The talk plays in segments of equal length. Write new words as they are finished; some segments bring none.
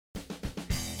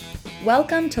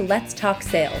Welcome to Let's Talk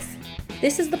Sales.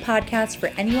 This is the podcast for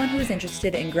anyone who is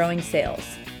interested in growing sales.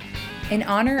 In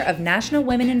honor of National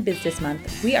Women in Business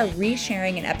Month, we are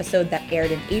re-sharing an episode that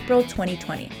aired in April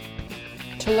 2020.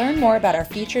 To learn more about our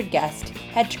featured guest,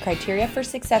 head to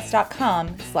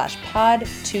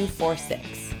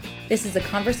criteriaforsuccess.com/pod246. This is a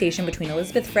conversation between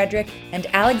Elizabeth Frederick and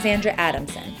Alexandra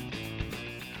Adamson.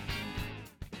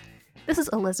 This is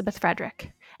Elizabeth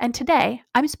Frederick, and today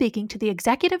I'm speaking to the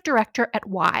Executive Director at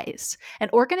Wise, an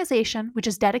organization which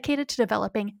is dedicated to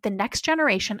developing the next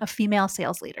generation of female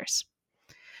sales leaders.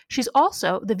 She's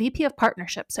also the VP of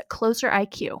Partnerships at Closer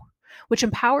IQ, which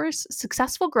empowers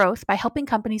successful growth by helping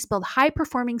companies build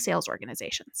high-performing sales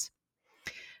organizations.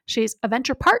 She's a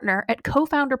venture partner at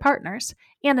Co-Founder Partners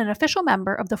and an official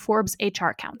member of the Forbes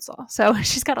HR Council. So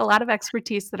she's got a lot of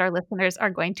expertise that our listeners are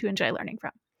going to enjoy learning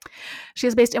from. She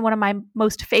is based in one of my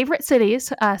most favorite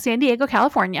cities, San Diego,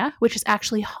 California, which is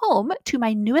actually home to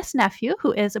my newest nephew,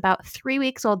 who is about 3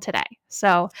 weeks old today.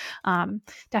 So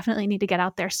definitely need to get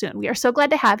out there soon. We are so glad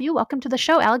to have you. Welcome to the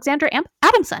show, Alexandra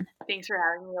Adamson. Thanks for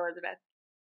having me, Elizabeth.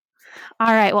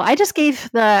 All right. Well, I just gave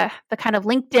the kind of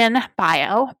LinkedIn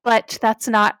bio, but that's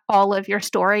not all of your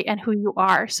story and who you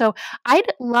are. So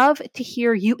I'd love to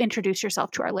hear you introduce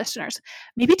yourself to our listeners.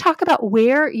 Maybe talk about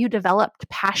where you developed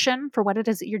passion for what it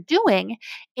is that you're doing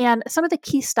and some of the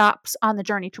key stops on the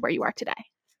journey to where you are today.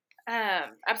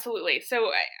 Absolutely.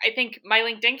 So I think my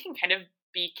LinkedIn can kind of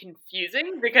be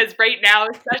confusing because right now,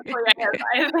 especially,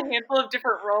 I have a handful of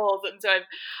different roles, and so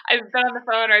I've been on the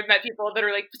phone or I've met people that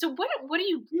are like, "So what do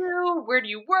you do? Where do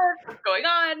you work? What's going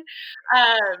on?"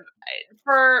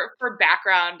 For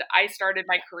background, I started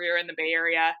my career in the Bay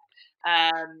Area,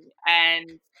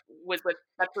 and was with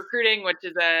Fetch Recruiting, which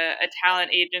is a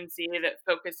talent agency that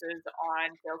focuses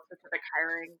on sales specific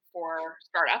hiring for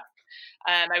startups.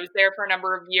 I was there for a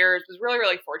number of years, was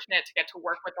really fortunate to get to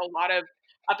work with a lot of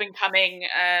up-and-coming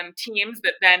teams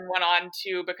that then went on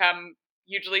to become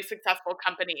hugely successful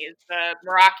companies. The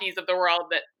Meraki's of the world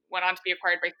that went on to be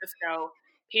acquired by Cisco,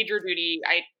 PagerDuty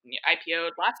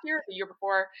IPO'd last year, the year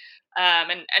before,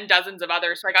 and dozens of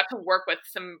others. So I got to work with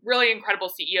some really incredible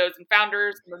CEOs and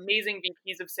founders, some amazing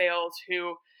VPs of sales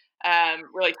who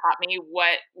really taught me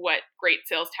what great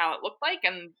sales talent looked like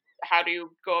and how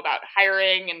to go about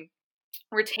hiring and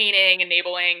retaining,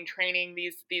 enabling, training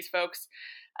these folks.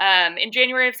 In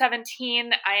January of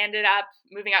 2017, I ended up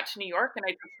moving out to New York, and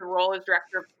I took the role as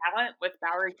director of talent with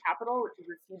Bowery Capital, which is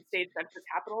a seed stage venture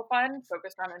capital fund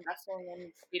focused on investing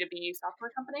in B2B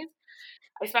software companies.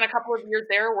 I spent a couple of years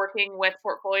there working with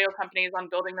portfolio companies on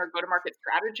building their go-to-market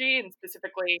strategy and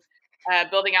specifically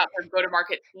building out their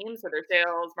go-to-market teams, so their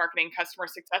sales, marketing, customer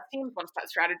success teams once that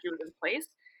strategy was in place.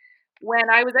 When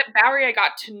I was at Bowery, I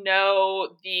got to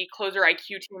know the Closer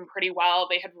IQ team pretty well.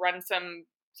 They had run some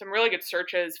really good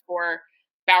searches for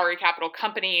Bowery Capital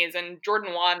companies, and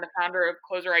Jordan Wan, the founder of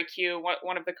Closer IQ,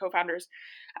 one of the co-founders,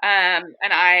 and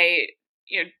I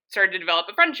started to develop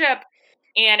a friendship.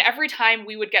 And every time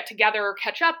we would get together or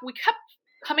catch up, we kept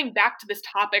coming back to this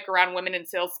topic around women in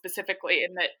sales specifically,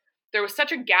 and that there was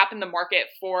such a gap in the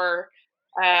market for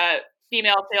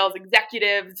female sales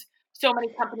executives. So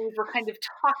many companies were kind of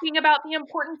talking about the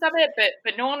importance of it,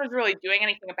 but no one was really doing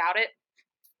anything about it.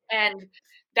 And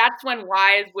that's when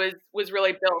Wise was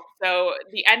really built. So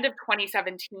the end of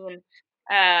 2017,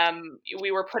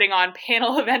 we were putting on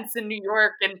panel events in New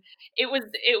York, and it was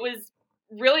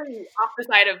really off the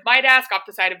side of my desk, off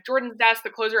the side of Jordan's desk. The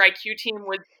Closer IQ team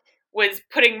was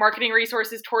putting marketing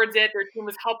resources towards it. Their team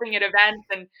was helping at events,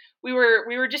 and we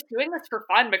were just doing this for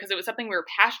fun because it was something we were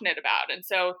passionate about. And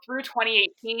so through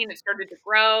 2018, it started to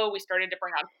grow. We started to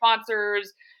bring on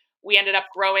sponsors. We ended up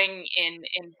growing in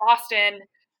Boston.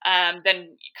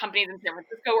 Then companies in San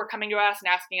Francisco were coming to us and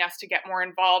asking us to get more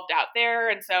involved out there.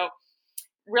 And so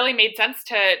really made sense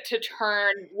to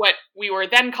turn what we were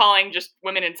then calling just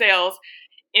women in sales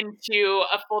into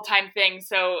a full-time thing.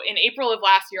 So in April of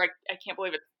last year, I can't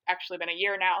believe it's actually been a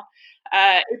year now.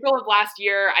 April of last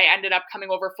year, I ended up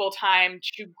coming over full-time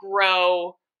to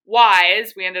grow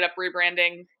Wise. We ended up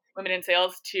rebranding Women in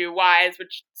Sales to Wise,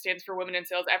 which stands for Women in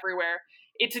Sales Everywhere.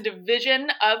 It's a division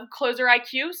of Closer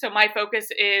IQ. So my focus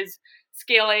is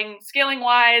scaling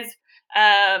Wise,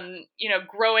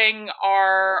 growing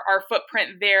our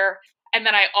footprint there. And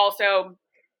then I also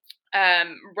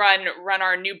run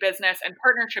our new business and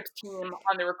partnerships team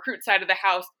on the recruit side of the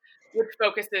house, which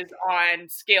focuses on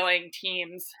scaling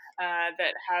teams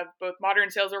that have both modern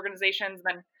sales organizations.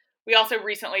 Then we also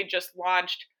recently just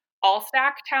launched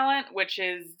Allstack Talent, which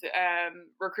is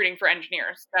recruiting for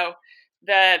engineers. So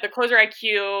the Closer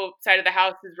IQ side of the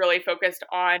house is really focused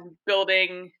on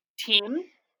building teams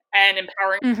and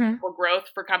empowering sustainable growth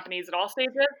for companies at all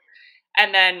stages.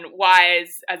 And then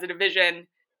Wise as a division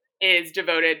is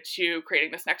devoted to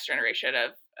creating this next generation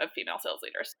of female sales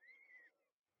leaders.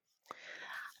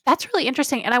 That's really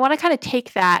interesting, and I want to kind of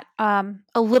take that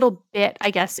a little bit, I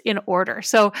guess, in order.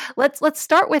 So let's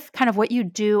start with kind of what you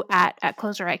do at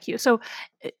Closer IQ. So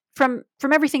from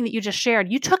everything that you just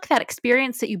shared, you took that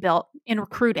experience that you built in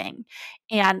recruiting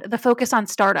and the focus on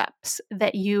startups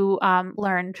that you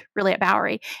learned really at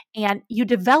Bowery, and you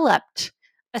developed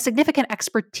a significant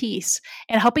expertise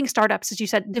in helping startups, as you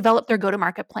said, develop their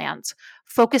go-to-market plans,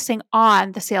 focusing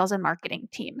on the sales and marketing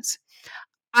teams.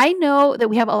 I know that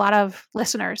we have a lot of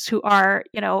listeners who are,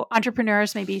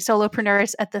 entrepreneurs, maybe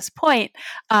solopreneurs at this point,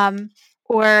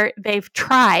 or they've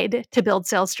tried to build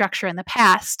sales structure in the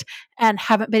past and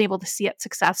haven't been able to see it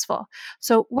successful.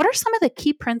 So what are some of the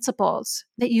key principles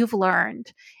that you've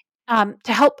learned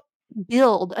to help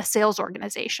build a sales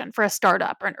organization for a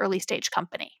startup or an early stage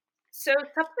company? So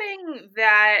something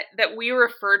that we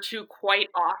refer to quite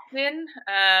often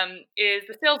is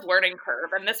the sales learning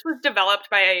curve. And this was developed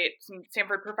by some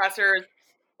Stanford professors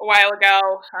a while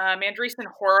ago. Andreessen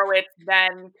Horowitz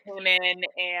then came in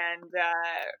and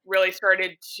really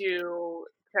started to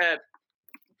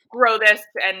grow this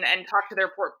and talk to their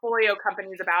portfolio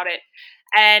companies about it.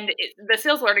 And the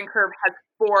sales learning curve has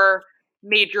 4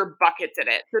 major buckets in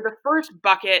it. So the first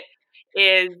bucket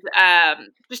is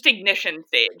just ignition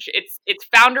stage. It's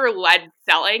founder-led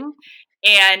selling,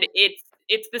 and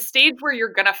it's the stage where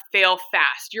you're gonna fail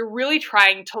fast. You're really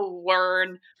trying to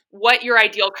learn what your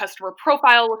ideal customer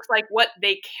profile looks like, what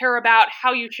they care about,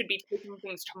 how you should be taking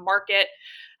things to market.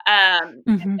 And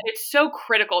it's so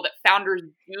critical that founders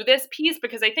do this piece,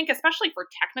 because I think especially for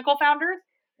technical founders,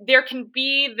 there can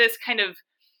be this kind of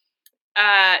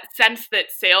sense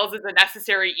that sales is a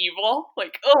necessary evil.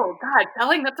 Like, oh God,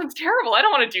 selling, that sounds terrible. I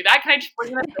don't want to do that. Can I just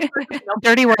bring that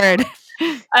dirty word?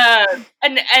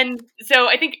 And so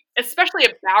I think especially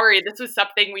at Bowery, this was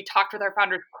something we talked with our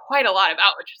founders quite a lot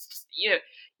about, which is just,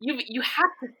 you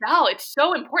have to sell. It's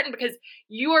so important because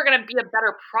you are going to be a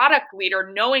better product leader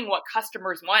knowing what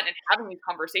customers want and having these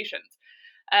conversations.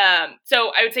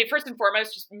 So I would say first and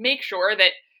foremost, just make sure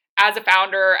that as a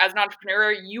founder, as an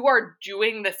entrepreneur, you are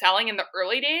doing the selling in the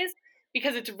early days,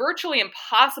 because it's virtually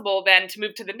impossible then to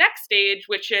move to the next stage,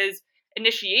 which is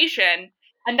initiation.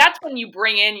 And that's when you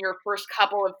bring in your first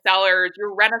couple of sellers,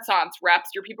 your Renaissance reps,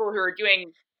 your people who are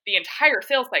doing the entire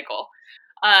sales cycle.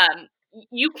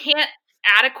 You can't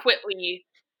adequately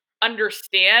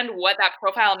understand what that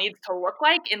profile needs to look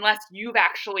like unless you've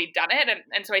actually done it.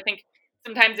 And so I think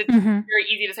sometimes it's very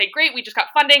easy to say, great, we just got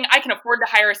funding, I can afford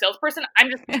to hire a salesperson, I'm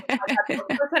just going to hire that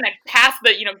salesperson and pass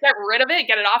get rid of it,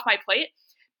 get it off my plate.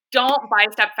 Don't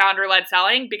bicep founder-led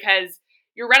selling, because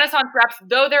your Renaissance reps,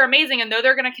 though they're amazing and though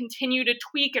they're going to continue to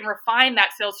tweak and refine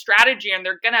that sales strategy, and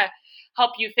they're going to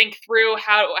help you think through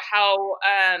how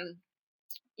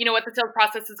what the sales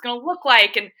process is going to look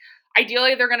like, and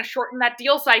ideally they're going to shorten that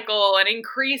deal cycle and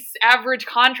increase average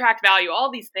contract value,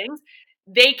 all these things,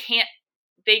 they can't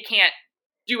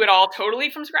do it all totally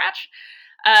from scratch.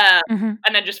 And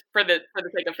then just for the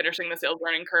sake of finishing the sales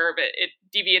learning curve, it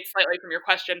deviates slightly from your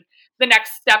question. The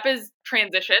next step is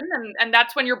transition. And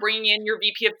that's when you're bringing in your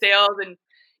VP of sales and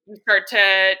you start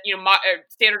to,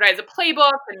 standardize a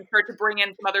playbook and start to bring in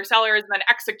some other sellers. And then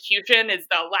execution is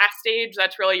the last stage.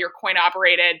 That's really your coin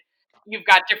operated. You've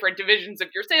got different divisions of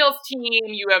your sales team.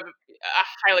 You have a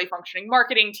highly functioning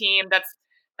marketing team.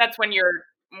 That's when you're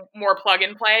more plug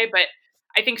and play. But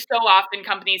I think so often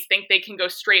companies think they can go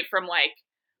straight from like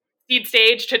seed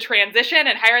stage to transition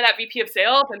and hire that VP of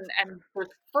sales. And the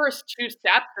first 2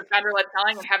 steps of founder-led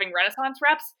selling and having Renaissance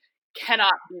reps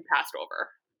cannot be passed over.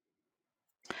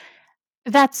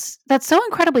 That's so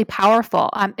incredibly powerful.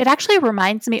 It actually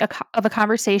reminds me of a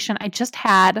conversation I just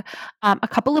had a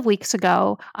couple of weeks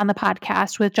ago on the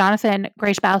podcast with Jonathan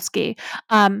Grajbowski,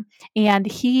 and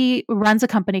he runs a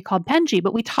company called Penji.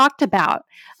 But we talked about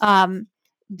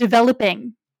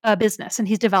developing a business, and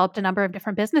he's developed a number of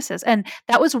different businesses. And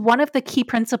that was one of the key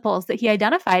principles that he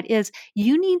identified: is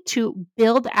you need to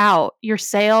build out your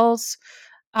sales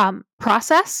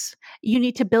process. You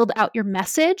need to build out your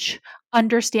message,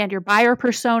 understand your buyer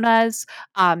personas,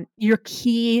 your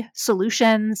key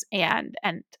solutions, and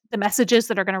the messages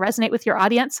that are going to resonate with your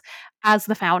audience as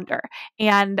the founder.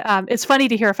 And it's funny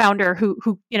to hear a founder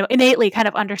who innately kind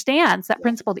of understands that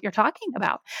principle that you're talking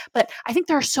about. But I think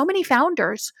there are so many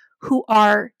founders who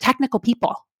are technical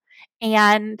people,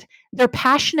 and they're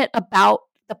passionate about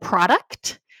the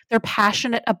product. They're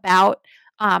passionate about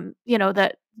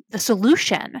the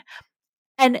solution,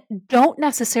 and don't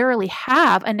necessarily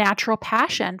have a natural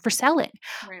passion for selling.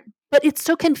 Right. But it's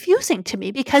so confusing to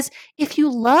me because if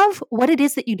you love what it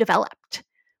is that you developed,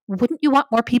 wouldn't you want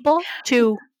more people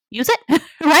to use it?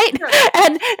 Right? Sure.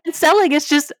 And selling is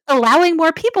just allowing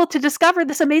more people to discover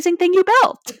this amazing thing you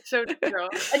built. It's so true.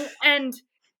 And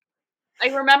I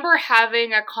remember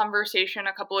having a conversation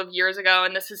a couple of years ago,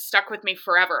 and this has stuck with me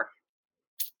forever.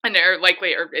 And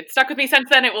it's stuck with me since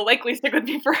then. It will likely stick with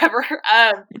me forever.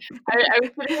 I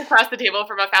was sitting across the table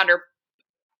from a founder,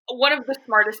 one of the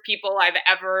smartest people I've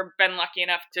ever been lucky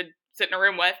enough to sit in a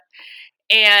room with.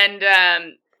 And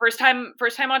first time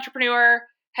entrepreneur,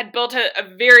 had built a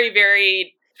very,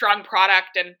 very strong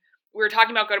product. And we were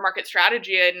talking about go-to-market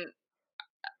strategy. And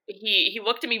he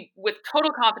looked at me with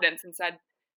total confidence and said,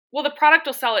 well, the product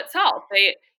will sell itself.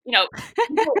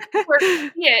 People are going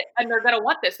to see it and they're going to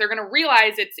want this. They're going to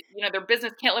realize it's, their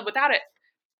business can't live without it.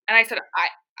 And I said,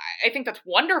 I think that's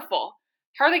wonderful.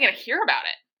 How are they going to hear about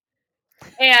it?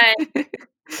 And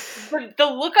the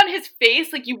look on his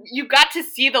face, like you got to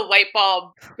see the light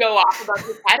bulb go off above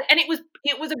his head. And it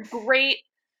was a great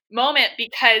moment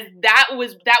because that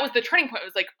was the turning point. It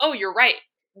was like, oh, you're right.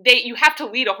 You have to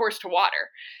lead a horse to water.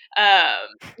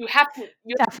 You have to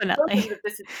Definitely. that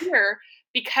this is here,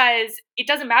 because it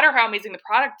doesn't matter how amazing the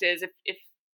product is if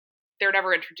they're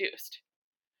never introduced.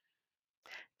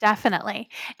 Definitely.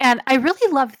 And I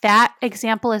really love that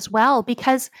example as well,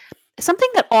 because something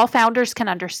that all founders can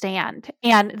understand,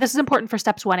 and this is important for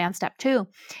steps 1 and step 2,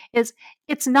 is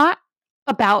it's not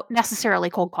about necessarily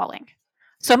cold calling.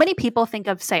 So many people think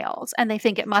of sales and they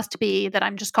think it must be that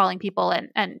I'm just calling people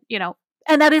and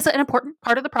that is an important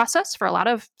part of the process for a lot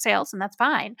of sales, and that's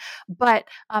fine. But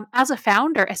as a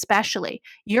founder, especially,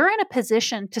 you're in a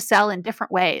position to sell in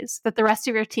different ways that the rest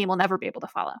of your team will never be able to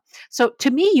follow. So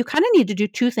to me, you kind of need to do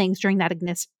 2 things during that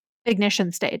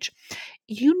ignition stage.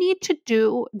 You need to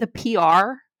do the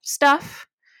PR stuff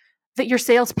that your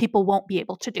salespeople won't be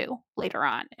able to do later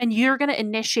on. And you're going to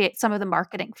initiate some of the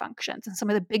marketing functions and some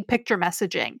of the big picture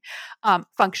messaging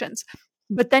functions.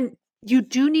 But then you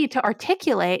do need to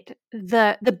articulate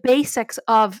the basics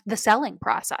of the selling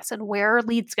process and where a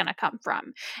lead's going to come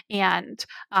from, and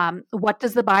what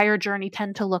does the buyer journey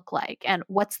tend to look like, and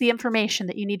what's the information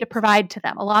that you need to provide to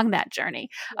them along that journey.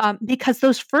 Because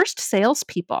those first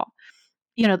salespeople,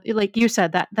 like you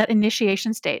said, that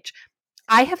initiation stage,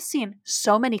 I have seen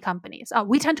so many companies.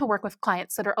 We tend to work with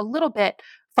clients that are a little bit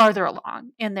farther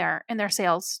along in their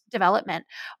sales development,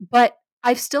 but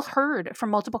I've still heard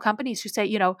from multiple companies who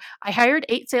say, I hired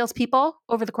 8 salespeople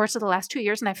over the course of the last 2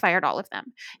 years and I fired all of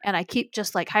them. And I keep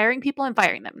just like hiring people and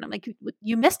firing them. And I'm like,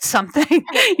 you missed something.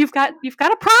 You've got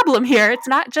a problem here. It's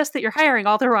not just that you're hiring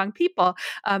all the wrong people.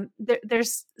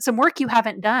 There's some work you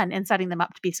haven't done in setting them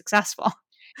up to be successful.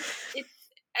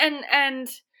 And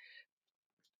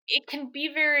it can be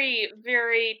very,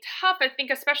 very tough. I think,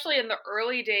 especially in the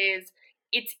early days,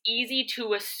 it's easy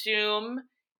to assume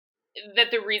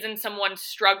that the reason someone's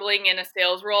struggling in a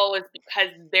sales role is because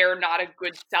they're not a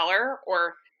good seller,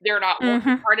 or they're not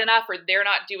working hard enough, or they're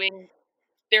not doing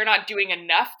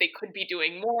enough. They could be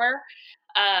doing more.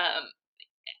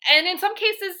 And in some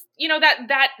cases,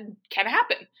 that can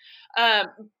happen.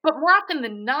 But more often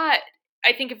than not,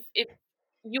 I think if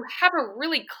you have a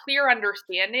really clear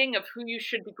understanding of who you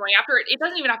should be going after, it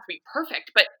doesn't even have to be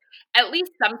perfect, but at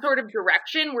least some sort of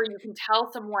direction where you can tell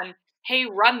someone, hey,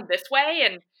 run this way.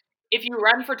 And if you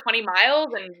run for 20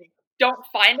 miles and don't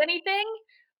find anything,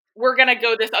 we're going to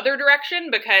go this other direction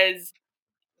because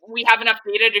we have enough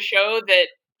data to show that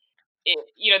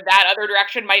that other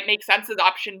direction might make sense as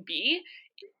option B.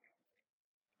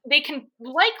 They can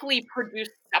likely produce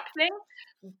something,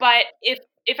 but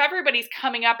if everybody's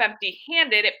coming up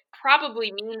empty-handed, it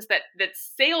probably means that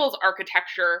sales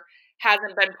architecture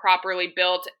hasn't been properly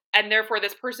built, and therefore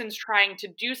this person's trying to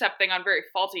do something on very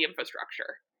faulty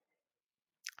infrastructure.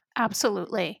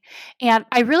 Absolutely. And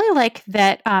I really like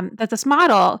that that this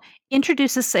model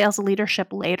introduces sales leadership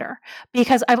later,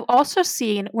 because I've also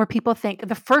seen where people think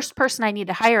the first person I need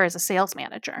to hire is a sales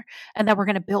manager, and then we're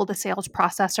going to build a sales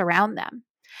process around them.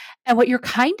 And what you're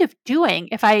kind of doing,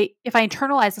 if I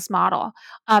internalize this model,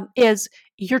 is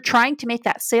you're trying to make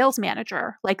that sales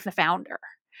manager like the founder.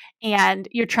 And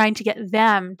you're trying to get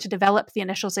them to develop the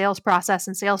initial sales process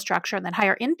and sales structure and then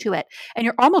hire into it. And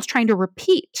you're almost trying to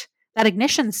repeat that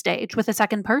ignition stage with a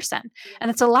second person.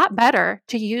 And it's a lot better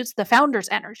to use the founder's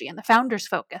energy and the founder's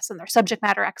focus and their subject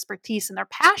matter expertise and their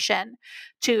passion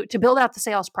to build out the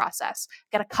sales process.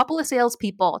 Get a couple of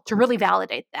salespeople to really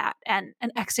validate that and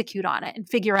execute on it and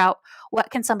figure out what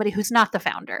can somebody who's not the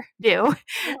founder do.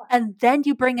 Yeah. And then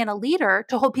you bring in a leader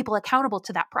to hold people accountable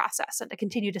to that process and to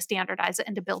continue to standardize it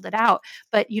and to build it out.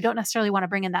 But you don't necessarily want to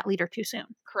bring in that leader too soon.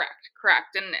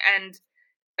 Correct. And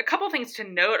a couple things to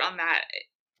note on that.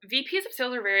 VPs of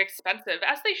sales are very expensive,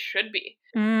 as they should be.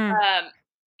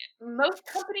 Most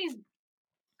companies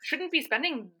shouldn't be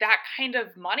spending that kind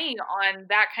of money on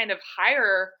that kind of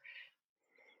hire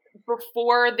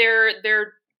before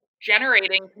they're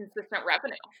generating consistent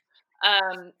revenue.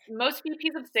 Most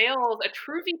VPs of sales, a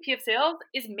true VP of sales,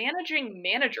 is managing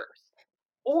managers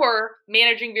or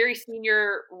managing very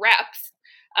senior reps.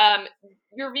 A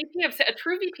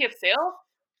true VP of sales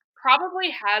probably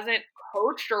hasn't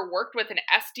coached or worked with an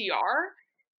SDR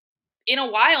in a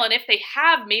while, and if they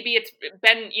have, maybe it's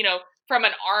been from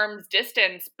an arm's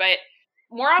distance. But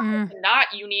more often than not,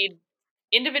 you need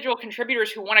individual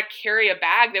contributors who want to carry a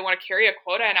bag, they want to carry a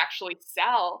quota and actually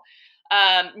sell.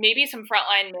 Maybe some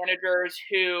frontline managers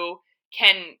who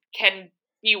can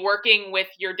be working with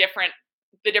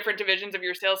the different divisions of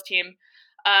your sales team.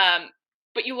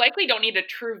 But you likely don't need a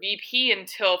true VP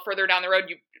until further down the road.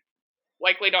 You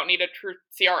likely don't need a true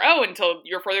CRO until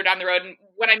you're further down the road. And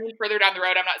when I mean further down the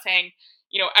road, I'm not saying,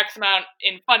 X amount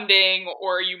in funding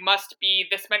or you must be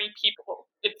this many people.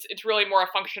 It's really more a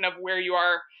function of where you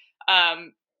are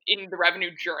in the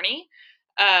revenue journey.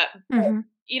 But,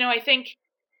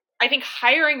 I think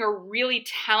hiring a really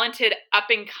talented up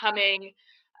and coming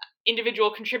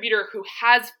individual contributor who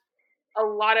has a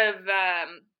lot of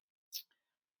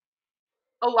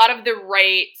the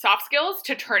right soft skills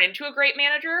to turn into a great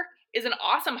manager is an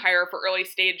awesome hire for early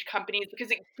stage companies,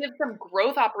 because it gives them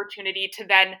growth opportunity to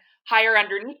then hire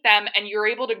underneath them, and you're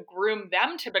able to groom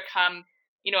them to become,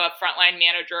 a frontline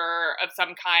manager of some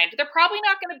kind. They're probably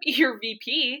not going to be your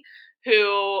VP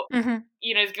who,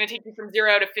 is going to take you from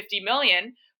 0 to 50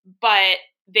 million, but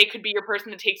they could be your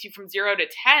person that takes you from 0 to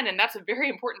 10. And that's a very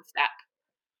important step.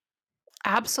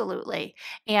 Absolutely.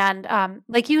 And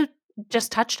like you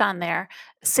just touched on there,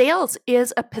 sales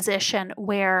is a position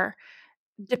where,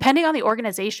 depending on the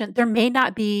organization, there may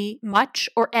not be much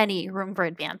or any room for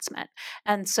advancement.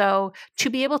 And so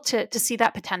to be able to see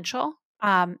that potential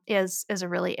is a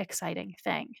really exciting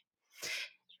thing.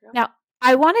 Sure. Now,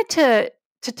 I wanted to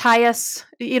tie us,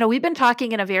 we've been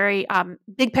talking in a very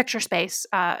big picture space,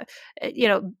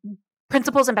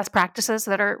 principles and best practices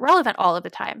that are relevant all of the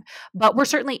time. But we're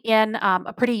certainly in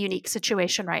a pretty unique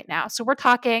situation right now. So we're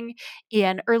talking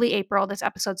in early April. This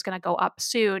episode's going to go up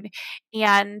soon.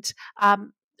 And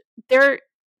we're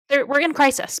in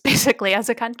crisis, basically, as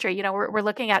a country. We're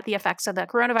looking at the effects of the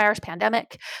coronavirus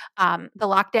pandemic, the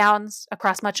lockdowns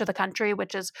across much of the country,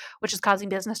 which is causing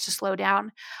business to slow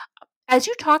down. As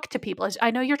you talk to people, as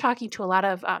I know you're talking to a lot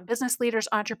of business leaders,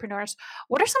 entrepreneurs,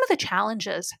 what are some of the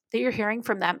challenges that you're hearing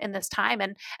from them in this time?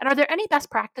 And are there any best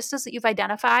practices that you've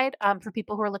identified for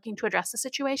people who are looking to address the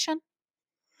situation?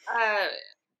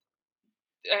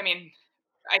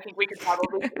 I think we could probably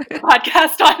do a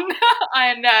podcast on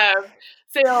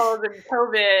sales and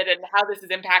COVID and how this is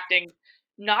impacting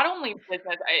not only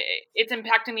business, it's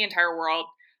impacting the entire world.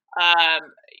 I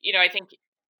think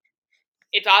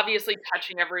it's obviously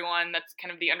touching everyone. That's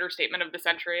kind of the understatement of the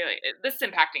century. This is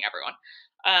impacting everyone.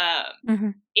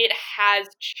 It has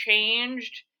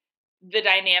changed the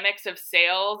dynamics of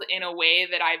sales in a way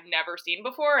that I've never seen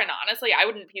before. And honestly, I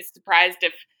wouldn't be surprised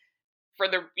if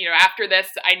after this,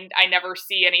 I never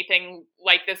see anything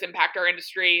like this impact our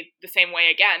industry the same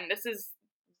way again. This is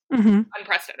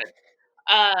unprecedented.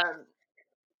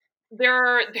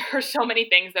 There are so many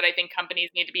things that I think companies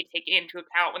need to be taking into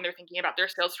account when they're thinking about their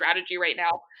sales strategy right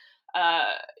now.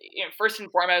 First and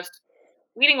foremost,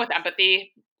 leading with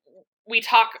empathy. We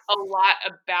talk a lot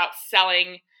about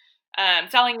selling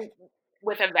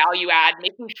with a value add,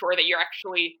 making sure that you're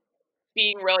actually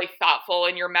being really thoughtful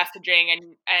in your messaging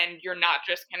and you're not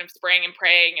just kind of spraying and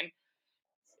praying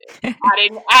and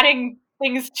adding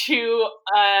things to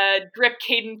drip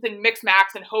cadence and mix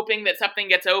max and hoping that something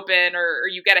gets open or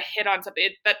you get a hit on something.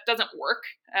 That doesn't work.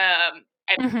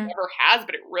 It never has,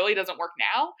 but it really doesn't work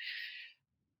now.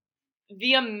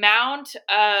 The amount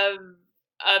of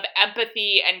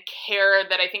empathy and care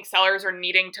that I think sellers are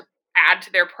needing to add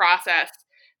to their process,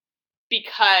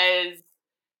 because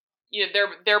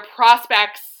their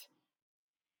prospects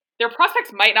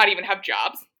might not even have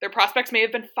jobs. Their prospects may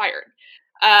have been fired.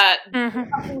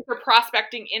 Companies they're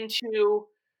prospecting into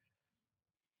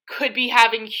could be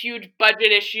having huge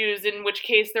budget issues, in which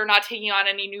case they're not taking on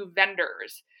any new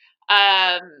vendors.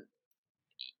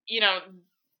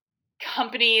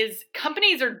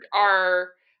 Companies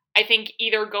are I think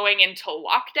either going into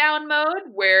lockdown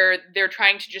mode where they're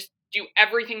trying to just do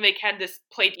everything they can to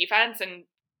play defense and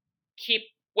keep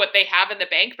what they have in the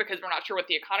bank because we're not sure what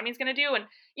the economy is going to do. And,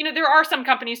 there are some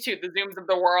companies too, the Zooms of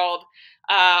the world.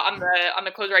 On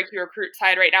the Closer IQ Recruit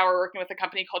side right now, we're working with a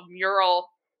company called Mural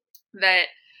that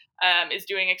is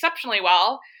doing exceptionally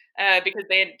well because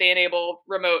they enable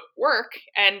remote work.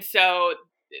 And so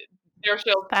their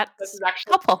sales That's is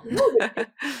actually helpful.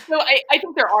 so I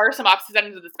think there are some opposite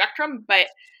ends of the spectrum, but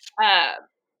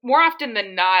more often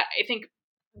than not, I think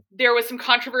there was some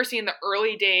controversy in the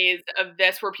early days of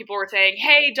this where people were saying,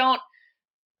 hey, don't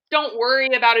worry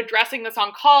about addressing this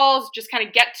on calls, just kind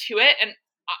of get to it. And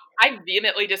I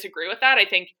vehemently disagree with that. I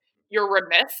think you're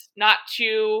remiss not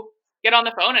to get on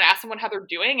the phone and ask someone how they're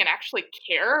doing and actually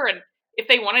care. And if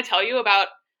they want to tell you about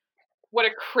what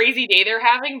a crazy day they're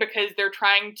having because they're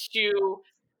trying to,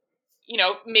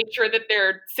 make sure that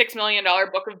their $6 million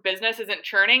book of business isn't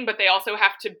churning, but they also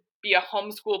have to be a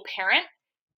homeschool parent,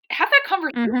 have that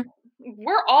conversation.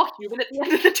 We're all human at the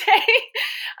end of the day.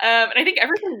 And I think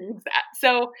everyone needs that.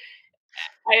 So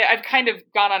I've kind of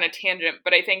gone on a tangent,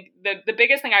 but I think the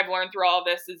biggest thing I've learned through all of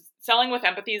this is selling with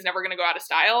empathy is never going to go out of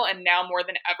style. And now more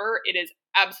than ever, it is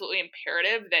absolutely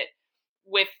imperative that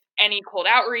with any cold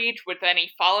outreach, with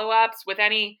any follow-ups, with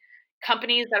any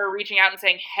companies that are reaching out and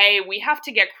saying, hey, we have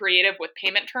to get creative with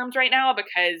payment terms right now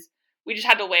because we just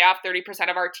had to lay off 30%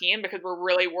 of our team because we're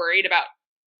really worried about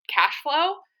cash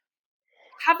flow.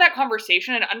 Have that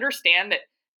conversation and understand that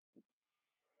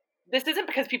this isn't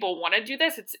because people want to do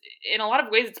this. It's in a lot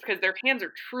of ways, it's because their hands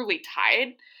are truly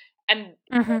tied. And,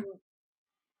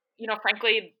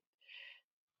 frankly,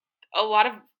 a lot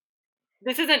of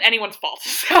this isn't anyone's fault.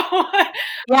 So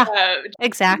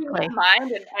exactly. keeping in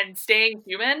mind and staying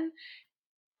human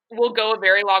will go a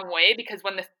very long way because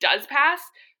when this does pass,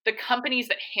 the companies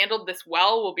that handled this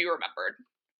well will be remembered.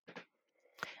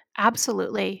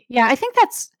 Absolutely. Yeah, I think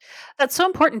that's so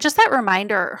important. Just that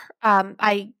reminder.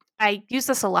 I use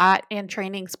this a lot in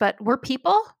trainings, but we're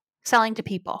people selling to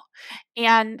people.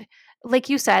 And like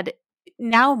you said,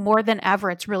 now more than ever,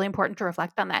 it's really important to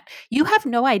reflect on that. You have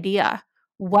no idea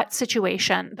what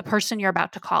situation the person you're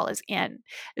about to call is in.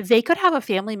 They could have a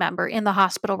family member in the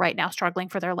hospital right now struggling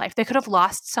for their life. They could have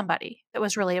lost somebody that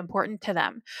was really important to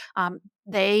them.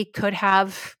 They could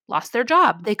have lost their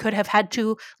job. They could have had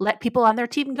to let people on their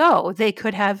team go. They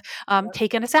could have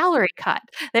taken a salary cut.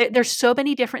 There's so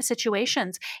many different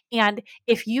situations. And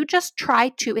if you just try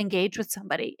to engage with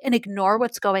somebody and ignore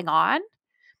what's going on,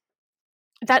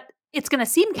 that it's going to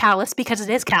seem callous because it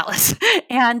is callous,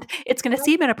 and it's going to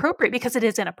seem inappropriate because it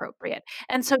is inappropriate.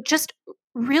 And so just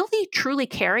really truly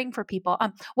caring for people.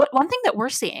 One thing that we're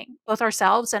seeing both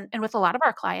ourselves and with a lot of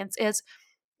our clients is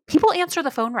people answer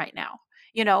the phone right now.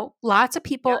 Lots of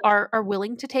people are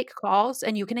willing to take calls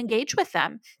and you can engage with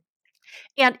them.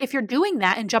 And if you're doing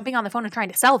that and jumping on the phone and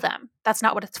trying to sell them, that's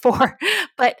not what it's for.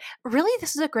 But really,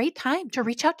 this is a great time to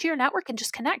reach out to your network and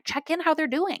just connect, check in how they're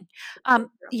doing.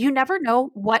 You never know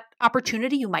what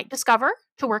opportunity you might discover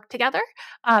to work together.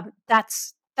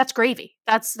 That's gravy.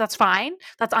 That's fine.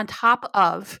 That's on top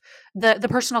of the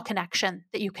personal connection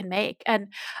that you can make. And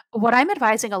what I'm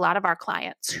advising a lot of our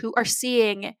clients who are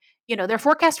seeing, their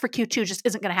forecast for Q2 just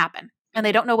isn't going to happen. And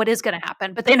they don't know what is going to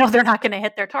happen, but they know they're not going to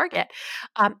hit their target.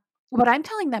 What I'm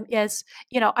telling them is,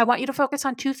 I want you to focus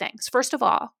on two things. First of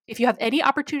all, if you have any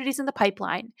opportunities in the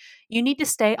pipeline, you need to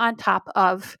stay on top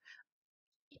of,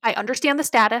 I understand the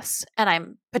status and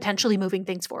I'm potentially moving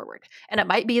things forward. And it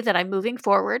might be that I'm moving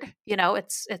forward,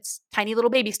 it's tiny little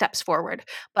baby steps forward,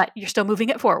 but you're still moving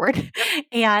it forward.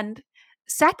 And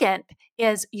second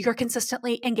is you're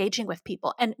consistently engaging with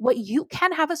people. And what you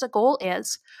can have as a goal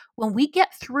is when we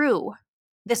get through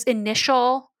this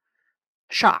initial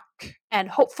shock, and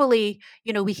hopefully,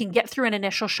 we can get through an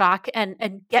initial shock and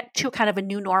get to kind of a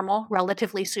new normal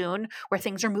relatively soon where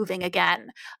things are moving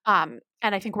again. And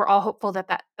I think we're all hopeful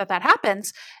that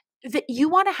happens, that you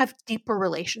want to have deeper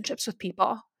relationships with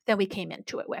people than we came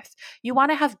into it with. You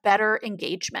want to have better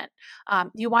engagement.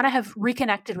 You want to have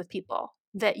reconnected with people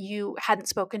that you hadn't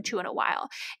spoken to in a while.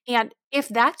 And if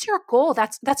that's your goal,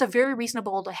 that's a very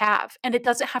reasonable goal to have. And it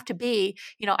doesn't have to be,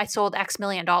 I sold X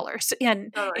million dollars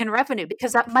in revenue,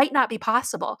 because that might not be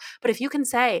possible. But if you can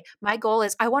say, my goal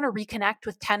is I want to reconnect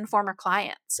with 10 former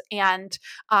clients and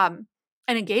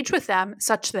engage with them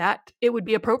such that it would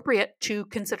be appropriate to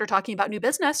consider talking about new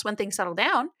business when things settle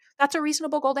down, that's a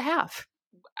reasonable goal to have.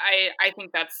 I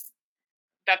think that's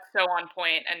so on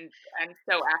point and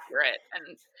so accurate.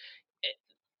 And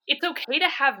it's okay to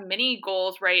have mini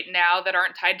goals right now that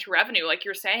aren't tied to revenue, like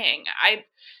you're saying. I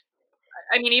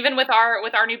mean, even with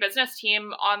our new business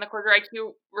team on the Closure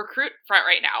IQ recruit front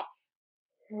right now,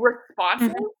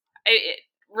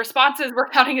 responses we're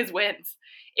counting as wins.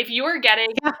 If you are getting,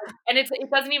 and it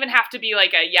doesn't even have to be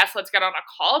like a yes, let's get on a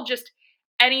call, just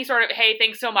any sort of, hey,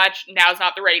 thanks so much, now's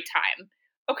not the right time.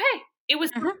 Okay, it was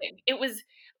something.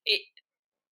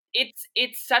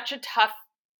 It's such a tough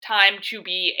time to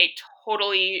be a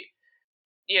totally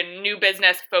new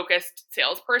business focused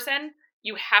salesperson,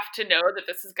 you have to know that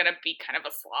this is going to be kind of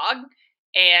a slog,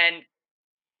 and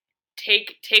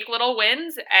take little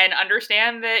wins and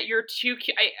understand that you're too.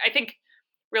 I think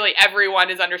really everyone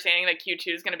is understanding that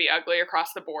Q2 is going to be ugly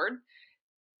across the board.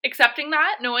 Accepting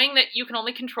that, knowing that you can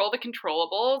only control the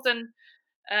controllables,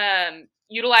 and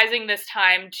utilizing this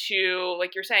time to,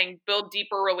 like you're saying, build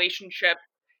deeper relationships,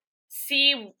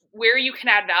 see where you can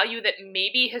add value that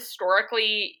maybe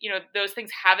historically, those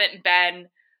things haven't been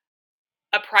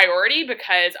a priority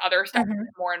because other stuff is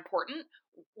more important.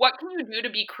 What can you do to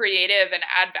be creative and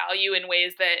add value in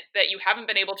ways that you haven't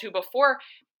been able to before?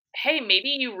 Hey, maybe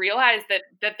you realize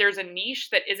that there's a niche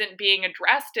that isn't being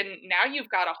addressed, and now you've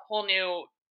got a whole new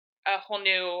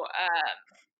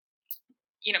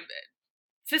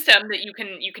system that you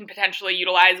can potentially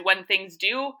utilize when things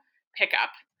do pick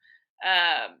up.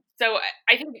 So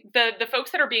I think the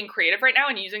folks that are being creative right now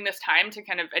and using this time to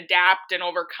kind of adapt and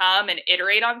overcome and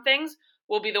iterate on things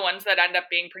will be the ones that end up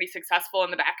being pretty successful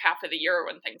in the back half of the year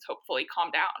when things hopefully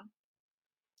calm down.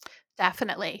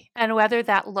 Definitely. And whether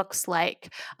that looks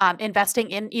like investing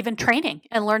in even training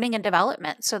and learning and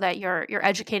development so that you're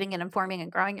educating and informing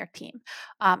and growing your team.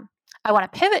 I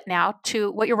want to pivot now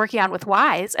to what you're working on with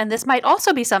Wise, and this might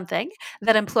also be something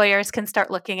that employers can start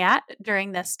looking at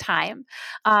during this time.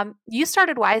 You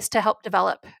started Wise to help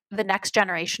develop the next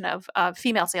generation of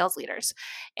female sales leaders,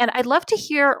 and I'd love to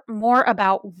hear more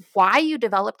about why you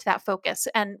developed that focus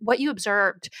and what you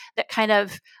observed that kind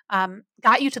of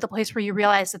got you to the place where you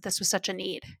realized that this was such a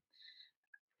need.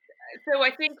 So I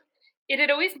think it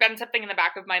had always been something in the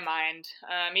back of my mind,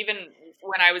 even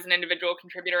when I was an individual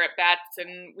contributor at Bets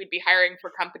and we'd be hiring for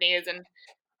companies, and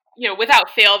without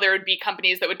fail there would be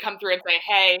companies that would come through and say,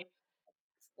 hey,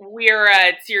 we're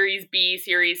a Series B,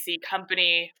 Series C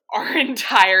company. Our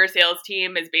entire sales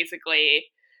team is basically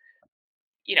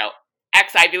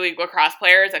ex Ivy League lacrosse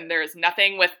players, and there's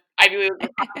nothing with Ivy League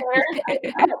lacrosse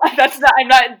players.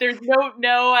 There's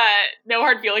no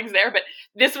hard feelings there, but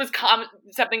this was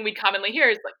something we'd commonly hear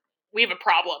is like, we have a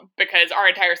problem because our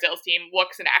entire sales team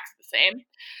looks and acts the same.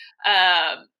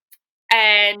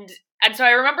 And so I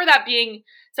remember that being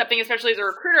something, especially as a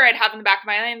recruiter, I'd have in the back of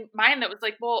my mind that was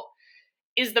like, well,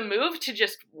 is the move to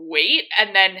just wait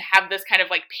and then have this kind of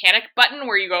like panic button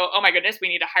where you go, oh my goodness, we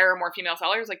need to hire more female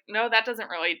sellers? Like, no, that doesn't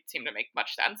really seem to make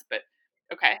much sense, but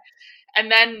okay. And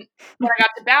then when I got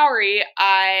to Bowery,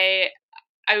 I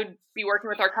would be working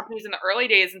with our companies in the early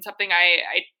days, and something I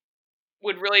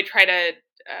would really try to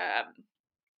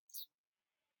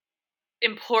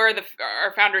implore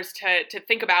our founders to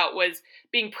think about was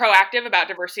being proactive about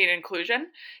diversity and inclusion,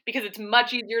 because it's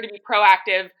much easier to be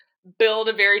proactive, build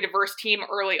a very diverse team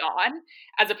early on,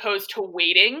 as opposed to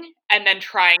waiting and then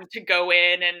trying to go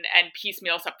in and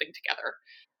piecemeal something together.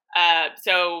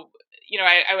 So,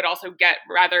 I would also get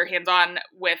rather hands-on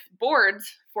with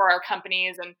boards for our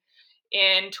companies. And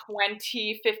in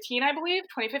 2015, I believe,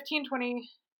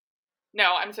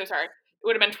 no, I'm so sorry. It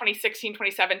would have been 2016,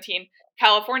 2017.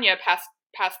 California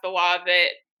passed the law that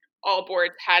all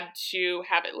boards had to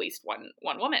have at least one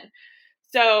woman.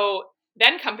 So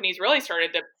then companies really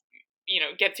started to,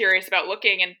 get serious about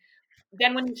looking. And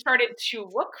then when you started to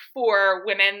look for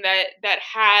women that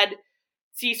had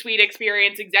C-suite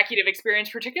experience, executive experience,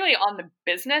 particularly on the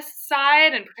business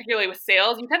side and particularly with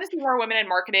sales, you tend to see more women in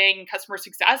marketing and customer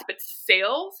success, but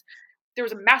sales, there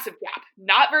was a massive gap.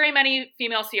 Not very many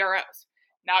female CROs,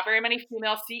 not very many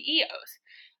female CEOs,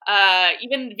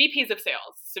 even VPs of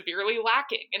sales, severely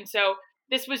lacking. And so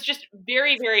this was just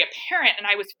very, very apparent, and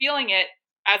I was feeling it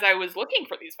as I was looking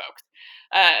for these folks.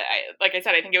 Like I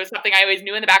said, I think it was something I always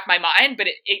knew in the back of my mind, but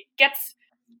it gets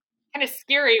kind of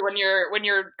scary when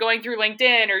you're going through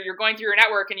LinkedIn or you're going through your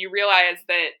network and you realize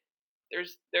that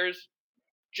there's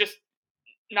just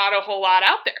not a whole lot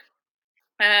out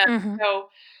there. So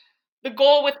the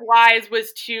goal with Wise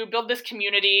was to build this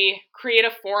community, create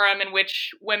a forum in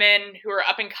which women who are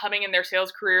up and coming in their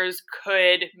sales careers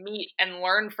could meet and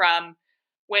learn from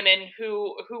women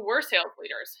who were sales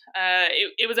leaders.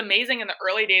 It was amazing in the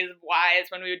early days of Wise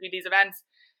when we would do these events.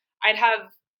 I'd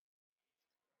have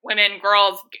women,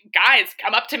 girls, guys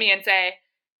come up to me and say,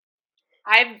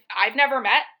 I've never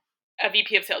met a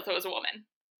VP of sales that was a woman.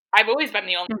 I've always been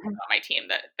the only one on my team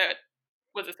that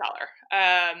was a seller.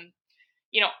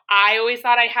 I always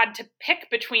thought I had to pick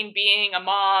between being a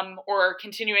mom or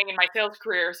continuing in my sales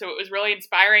career. So it was really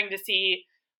inspiring to see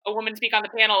a woman speak on the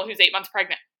panel who's 8 months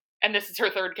pregnant, and this is her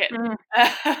third kid.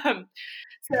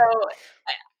 So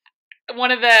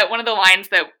one of the lines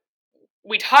that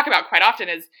we talk about quite often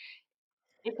is,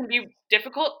 it can be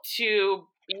difficult to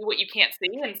be what you can't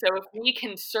see. And so if we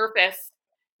can surface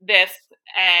this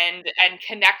and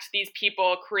connect these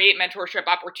people, create mentorship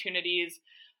opportunities,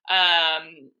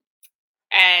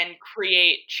 and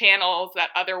create channels that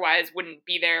otherwise wouldn't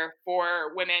be there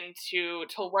for women to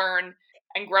learn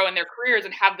and grow in their careers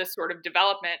and have this sort of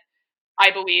development,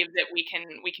 I believe that we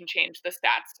can change the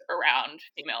stats around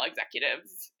female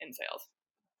executives in sales.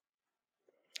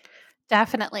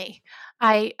 Definitely.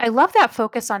 I love that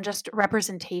focus on just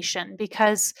representation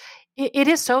because it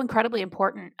is so incredibly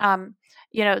important.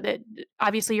 That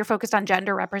obviously you're focused on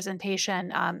gender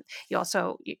representation. You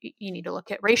also you need to look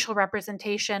at racial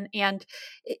representation, and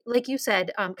like you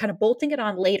said, kind of bolting it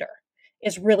on later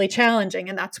is really challenging,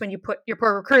 and that's when you put your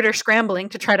poor recruiter scrambling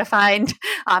to try to find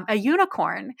a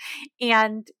unicorn.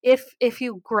 And if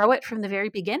you grow it from the very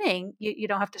beginning, you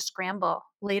don't have to scramble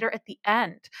later at the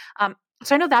end.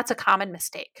 So I know that's a common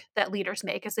mistake that leaders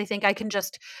make is they think I can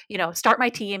just, start my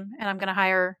team and I'm going to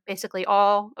hire basically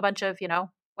a bunch of,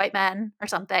 white men or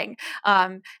something.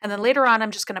 And then later on,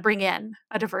 I'm just going to bring in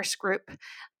a diverse group.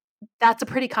 That's a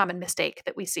pretty common mistake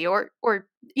that we see or, and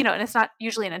it's not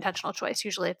usually an intentional choice.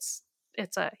 Usually it's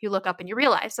you look up and you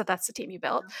realize that that's the team you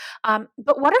built.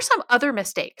 But what are some other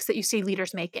mistakes that you see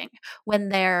leaders making when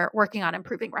they're working on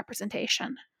improving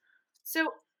representation?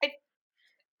 So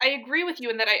I agree with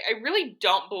you in that I really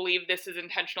don't believe this is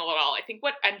intentional at all. I think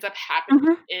what ends up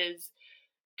happening is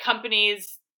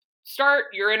companies start,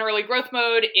 you're in early growth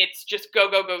mode. It's just go,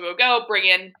 go, go, go, go, bring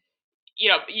in,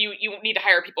 you need to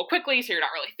hire people quickly. So you're not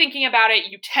really thinking about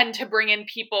it. You tend to bring in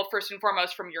people first and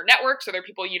foremost from your network. So they're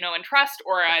people you know and trust,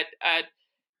 or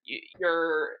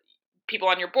your people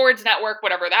on your board's network,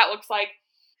 whatever that looks like.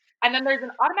 And then there's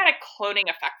an automatic cloning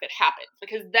effect that happens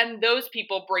because then those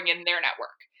people bring in their network.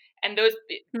 And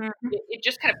it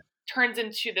just kind of turns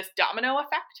into this domino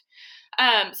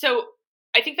effect. So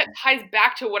I think that ties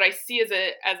back to what I see as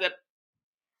a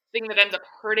thing that ends up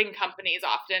hurting companies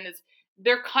often is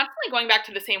they're constantly going back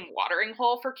to the same watering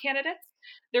hole for candidates.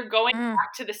 They're going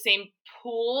back to the same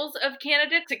pools of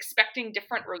candidates, expecting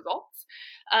different results.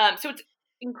 So it's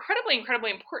incredibly,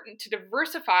 incredibly important to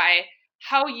diversify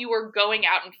how you are going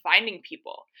out and finding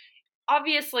people.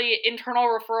 Obviously, internal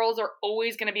referrals are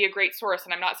always going to be a great source,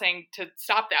 and I'm not saying to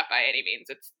stop that by any means.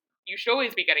 You should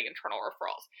always be getting internal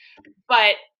referrals.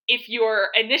 But if your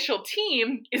initial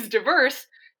team is diverse,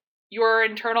 your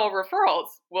internal referrals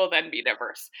will then be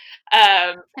diverse.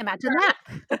 Imagine that.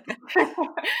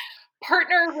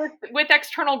 Partner with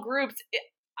external groups.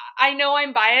 I know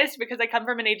I'm biased because I come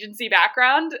from an agency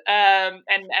background, and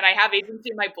I have agency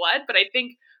in my blood, but I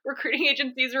think recruiting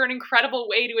agencies are an incredible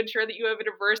way to ensure that you have a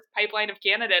diverse pipeline of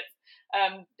candidates.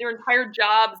 Their entire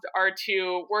jobs are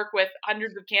to work with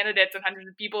hundreds of candidates and hundreds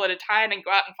of people at a time and go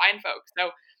out and find folks.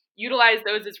 So utilize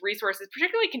those as resources,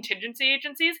 particularly contingency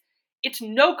agencies. It's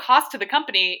no cost to the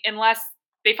company unless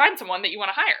they find someone that you want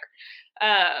to hire.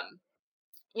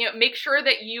 Make sure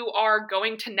that you are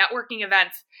going to networking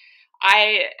events.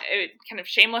 I kind of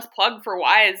shameless plug for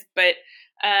Wise, but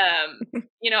I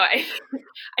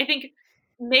think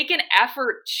make an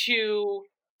effort to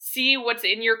see what's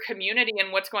in your community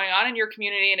and what's going on in your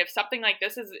community, and if something like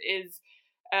this is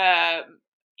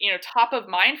top of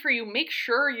mind for you, make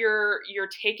sure you're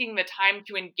taking the time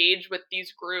to engage with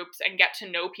these groups and get to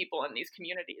know people in these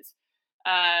communities.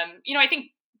 I think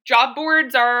job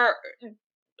boards are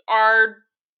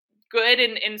good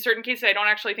in certain cases. I don't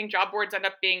actually think job boards end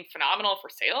up being phenomenal for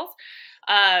sales.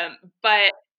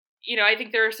 But I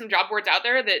think there are some job boards out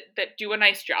there that do a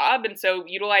nice job. And so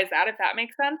utilize that if that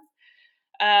makes sense.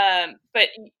 But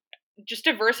just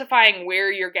diversifying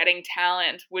where you're getting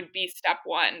talent would be step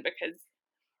one, because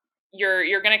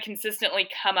you're going to consistently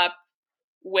come up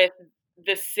with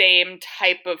the same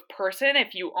type of person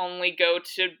if you only go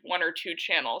to one or two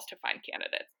channels to find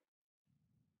candidates.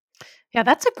 Yeah,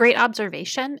 that's a great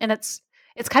observation. And it's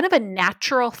kind of a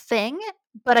natural thing,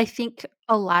 but I think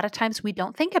a lot of times we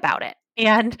don't think about it.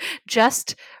 And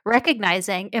just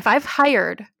recognizing if I've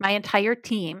hired my entire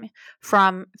team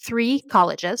from 3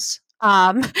 colleges,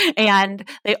 and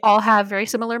they all have very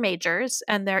similar majors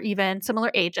and they're even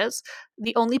similar ages,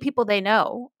 the only people they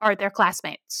know are their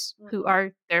classmates who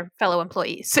are their fellow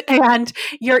employees. And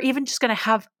you're even just going to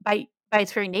have, by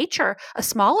its very nature, a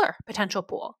smaller potential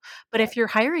pool. But if you're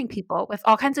hiring people with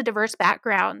all kinds of diverse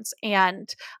backgrounds and,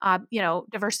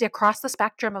 diversity across the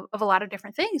spectrum of a lot of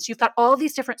different things, you've got all of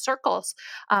these different circles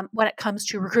when it comes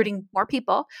to recruiting more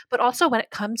people, but also when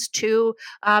it comes to,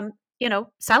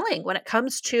 selling, when it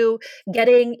comes to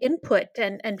getting input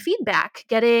and feedback,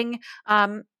 getting,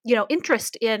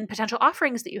 interest in potential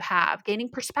offerings that you have, gaining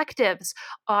perspectives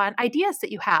on ideas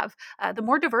that you have. The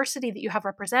more diversity that you have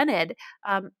represented,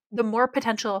 the more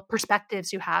potential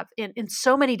perspectives you have in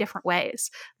so many different ways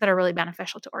that are really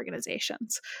beneficial to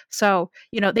organizations. So,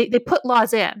 they put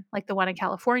laws in, like the one in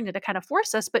California, to kind of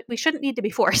force us, but we shouldn't need to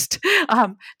be forced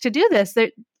to do this.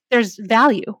 There's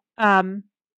value.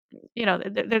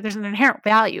 There's an inherent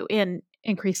value in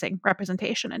increasing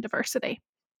representation and diversity.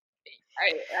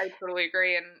 I totally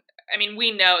agree. And I mean,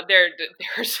 we know there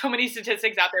are so many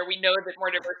statistics out there. We know that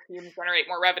more diverse teams generate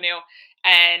more revenue.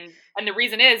 And the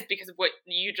reason is because of what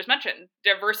you just mentioned.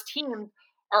 Diverse teams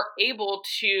are able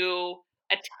to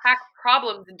attack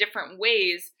problems in different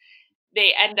ways.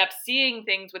 They end up seeing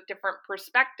things with different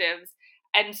perspectives.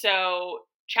 And so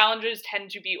challenges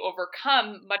tend to be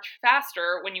overcome much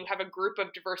faster when you have a group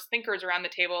of diverse thinkers around the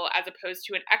table, as opposed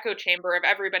to an echo chamber of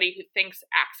everybody who thinks,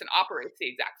 acts, and operates the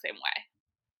exact same way.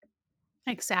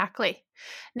 Exactly.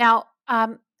 Now,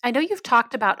 I know you've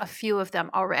talked about a few of them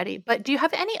already, but do you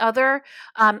have any other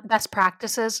best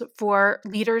practices for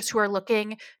leaders who are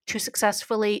looking to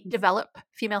successfully develop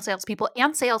female salespeople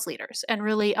and sales leaders, and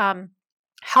really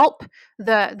help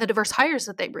the diverse hires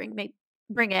that they bring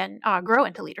in grow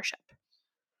into leadership?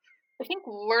 I think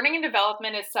learning and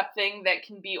development is something that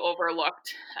can be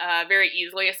overlooked very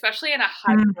easily, especially in a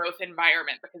high growth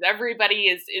environment, because everybody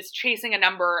is chasing a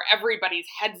number, everybody's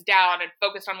heads down and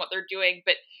focused on what they're doing.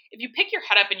 But if you pick your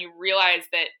head up and you realize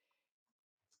that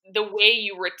the way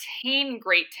you retain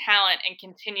great talent and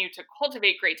continue to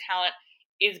cultivate great talent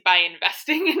is by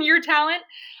investing in your talent,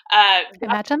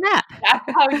 Imagine that.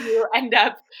 that's how you end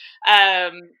up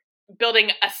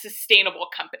building a sustainable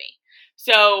company.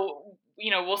 So,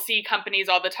 we'll see companies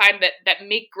all the time that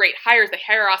make great hires. They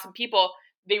hire awesome people.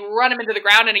 They run them into the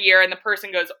ground in a year, and the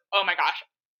person goes, "Oh my gosh,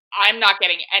 I'm not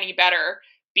getting any better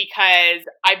because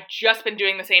I've just been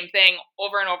doing the same thing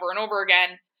over and over and over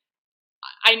again.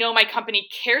 I know my company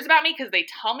cares about me because they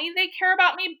tell me they care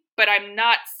about me, but I'm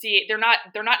not seeing, they're not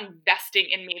investing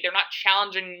in me. They're not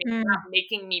challenging me. They're not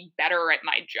making me better at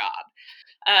my job."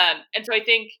 And so I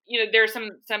think, there's some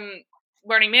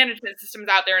learning management systems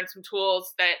out there and some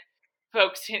tools that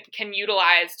folks can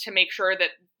utilize to make sure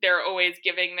that they're always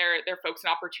giving their folks an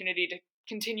opportunity to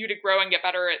continue to grow and get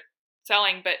better at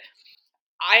selling. But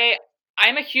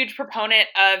I'm a huge proponent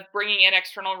of bringing in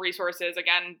external resources.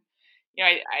 Again,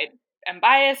 I am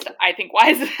biased. I think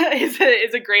Wise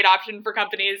is a great option for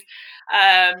companies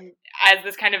as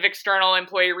this kind of external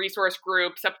employee resource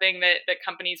group, something that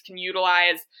companies can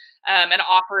utilize and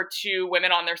offer to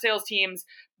women on their sales teams.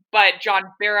 But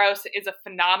John Barros is a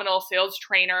phenomenal sales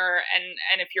trainer,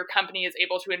 and if your company is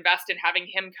able to invest in having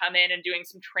him come in and doing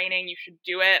some training, you should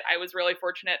do it. I was really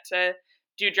fortunate to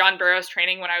do John Barros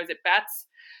training when I was at Betts.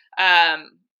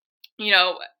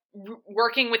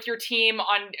 Working with your team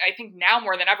on, I think now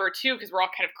more than ever too, because we're all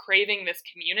kind of craving this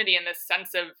community and this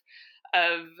sense of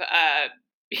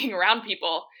being around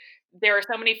people. There are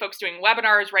so many folks doing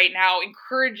webinars right now,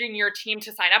 encouraging your team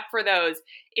to sign up for those.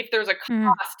 If there's a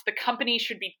cost, the company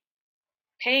should be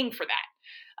paying for that.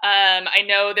 I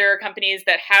know there are companies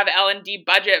that have L&D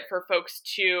budget for folks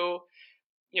to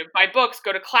buy books,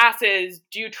 go to classes,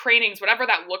 do trainings, whatever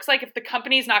that looks like. If the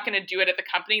company's not going to do it at the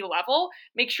company level,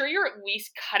 make sure you're at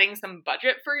least cutting some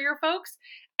budget for your folks.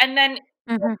 And then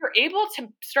if you're able to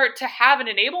start to have an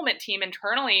enablement team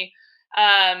internally,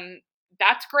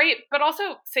 that's great. But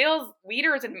also sales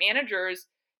leaders and managers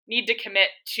need to commit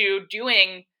to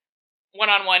doing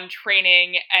one-on-one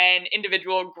training and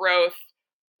individual growth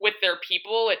with their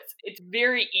people. It's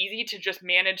very easy to just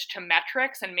manage to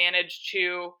metrics and manage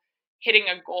to hitting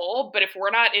a goal. But if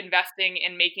we're not investing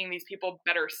in making these people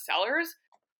better sellers,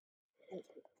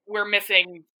 we're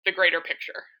missing the greater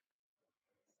picture.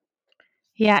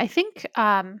 Yeah, I think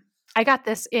I got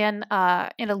this in a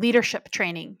leadership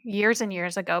training years and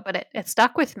years ago, but it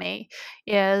stuck with me.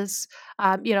 Is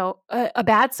a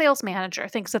bad sales manager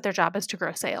thinks that their job is to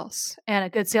grow sales, and a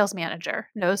good sales manager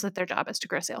knows that their job is to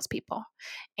grow salespeople,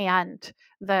 and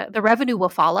the revenue will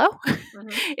follow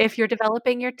if you're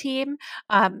developing your team.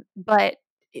 But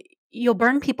you'll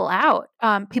burn people out.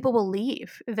 People will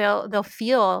leave. They'll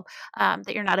feel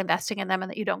that you're not investing in them and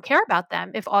that you don't care about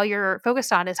them if all you're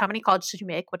focused on is how many calls did you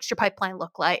make, what's your pipeline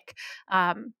look like.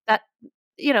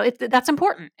 That's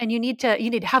important, and you need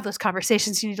to have those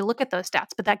conversations. You need to look at those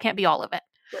stats, but that can't be all of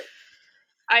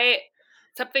it.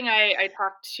 Something I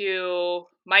talk to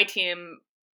my team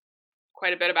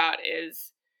quite a bit about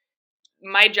is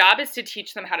my job is to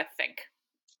teach them how to think.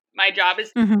 My job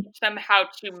is to teach them how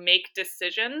to make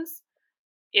decisions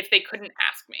if they couldn't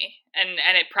ask me. And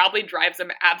it probably drives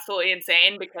them absolutely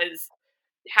insane, because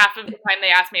half of the time they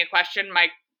ask me a question, my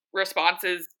response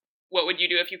is, what would you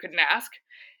do if you couldn't ask?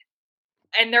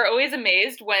 And they're always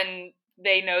amazed when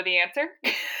they know the answer.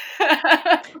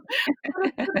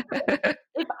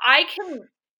 If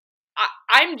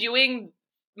I'm doing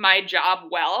my job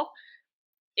well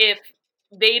if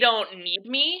they don't need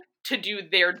me to do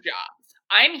their jobs.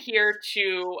 I'm here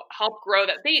to help grow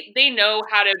that. They know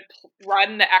how to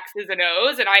run the X's and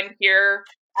O's, and I'm here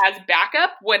as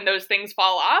backup when those things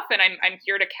fall off, and I'm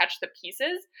here to catch the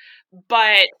pieces.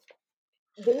 But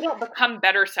they don't become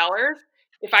better sellers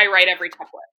if I write every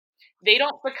template. They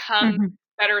don't become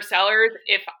better sellers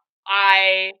if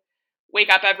I wake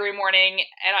up every morning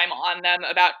and I'm on them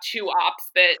about 2 ops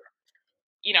that,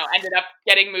 ended up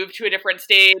getting moved to a different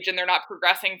stage and they're not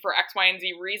progressing for X, Y, and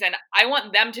Z reason. I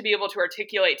want them to be able to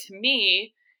articulate to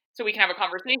me, so we can have a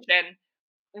conversation,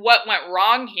 what went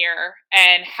wrong here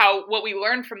and what we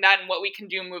learned from that and what we can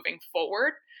do moving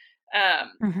forward.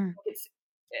 It's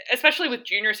especially with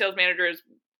junior sales managers,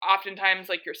 oftentimes,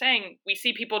 like you're saying, we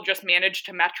see people just manage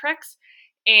to metrics,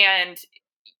 and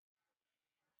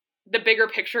the bigger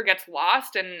picture gets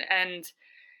lost. And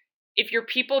if your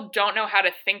people don't know how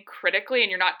to think critically and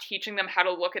you're not teaching them how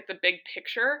to look at the big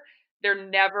picture, they're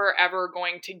never, ever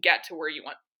going to get to where you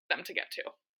want them to get to.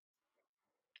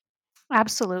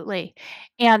 Absolutely.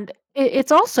 And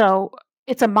it's also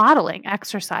it's a modeling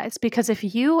exercise, because if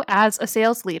you as a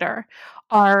sales leader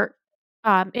are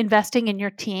investing in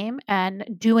your team and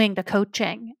doing the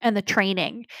coaching and the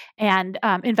training and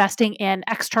investing in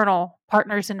external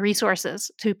partners and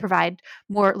resources to provide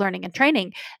more learning and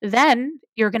training, then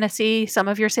you're going to see some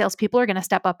of your salespeople are going to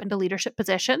step up into leadership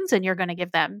positions, and you're going to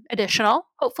give them additional,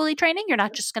 hopefully, training. You're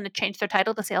not just going to change their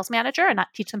title to sales manager and not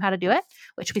teach them how to do it,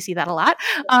 which we see that a lot.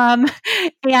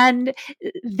 And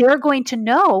they're going to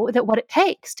know that what it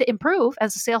takes to improve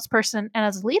as a salesperson and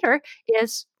as a leader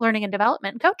is learning and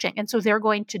development and coaching. And so they're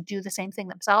going to do the same thing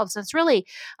themselves. And it's really,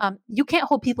 you can't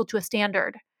hold people to a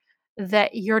standard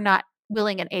that you're not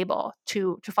willing and able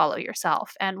to follow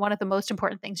yourself. And one of the most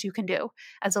important things you can do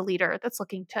as a leader that's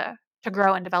looking to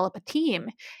grow and develop a team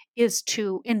is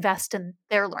to invest in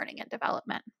their learning and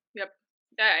development. Yep.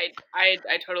 I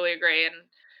totally agree. And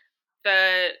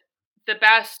the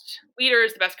best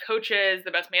leaders, the best coaches,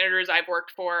 the best managers I've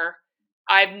worked for,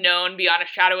 I've known beyond a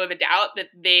shadow of a doubt that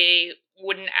they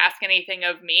wouldn't ask anything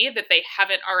of me that they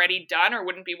haven't already done or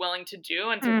wouldn't be willing to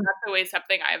do. And so that's always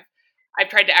something I've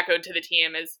tried to echo to the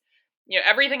team is,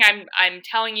 everything I'm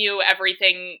telling you,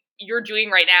 everything you're doing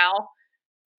right now,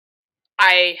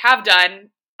 I have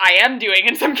done, I am doing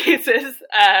in some cases,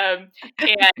 and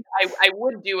I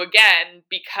would do again,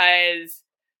 because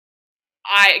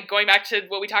going back to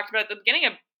what we talked about at the beginning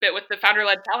a bit with the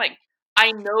founder-led selling,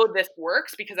 I know this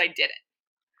works because I did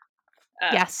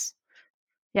it. Yes.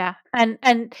 Yeah.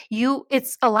 And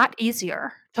it's a lot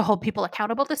easier to hold people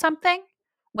accountable to something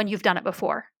when you've done it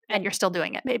before and you're still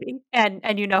doing it maybe,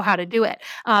 and you know how to do it.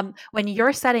 When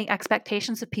you're setting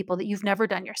expectations of people that you've never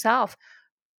done yourself,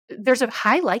 there's a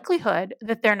high likelihood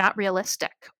that they're not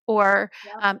realistic, or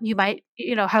you might,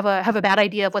 have a bad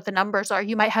idea of what the numbers are.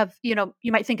 You might have, you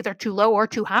might think they're too low or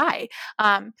too high.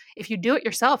 If you do it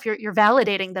yourself, you're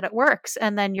validating that it works,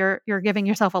 and then you're giving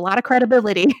yourself a lot of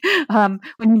credibility when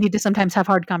you need to sometimes have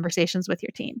hard conversations with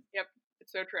your team. Yep,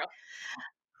 it's so true.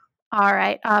 All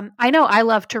right. I know I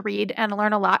love to read and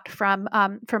learn a lot from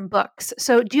books.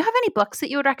 So, do you have any books that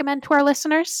you would recommend to our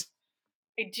listeners?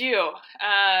 I do,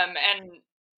 and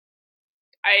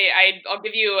I'll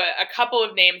give you a couple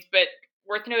of names, but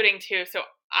worth noting too. So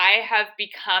I have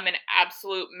become an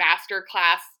absolute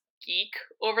masterclass geek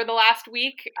over the last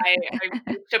week. I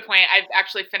reached a point, I've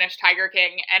actually finished Tiger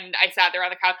King, and I sat there on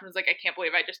the couch and was like, I can't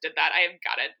believe I just did that. I have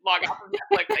got to log off of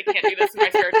Netflix. I can't do this in my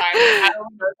spare time.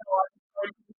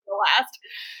 Last.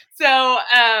 So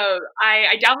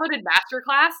I downloaded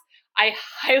Masterclass. I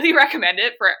highly recommend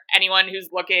it for anyone who's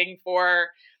looking for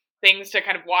things to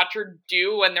kind of watch or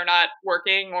do when they're not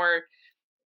working or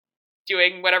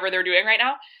doing whatever they're doing right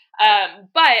now.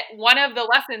 But one of the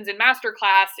lessons in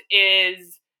Masterclass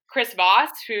is Chris Voss,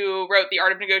 who wrote The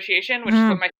Art of Negotiation, which is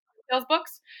one of my sales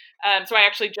books. So I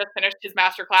actually just finished his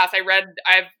Masterclass. I've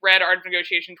read Art of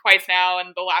Negotiation twice now,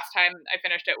 and the last time I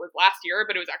finished it was last year,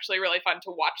 but it was actually really fun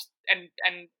to watch and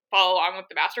follow along with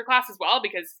the Masterclass as well,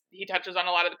 because he touches on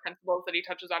a lot of the principles that he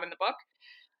touches on in the book.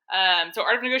 So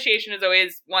Art of Negotiation is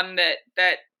always one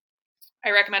that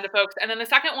I recommend to folks. And then the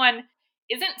second one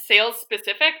isn't sales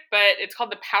specific, but it's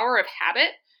called The Power of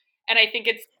Habit. And I think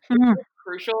it's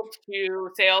crucial to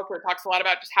sales. So it talks a lot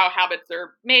about just how habits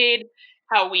are made,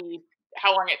 how we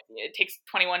how long it takes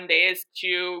 21 days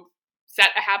to set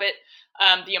a habit,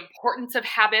 the importance of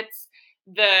habits,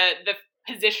 the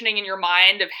positioning in your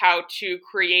mind of how to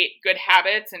create good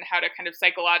habits and how to kind of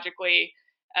psychologically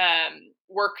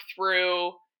work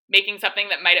through making something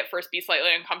that might at first be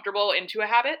slightly uncomfortable into a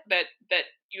habit that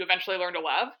you eventually learn to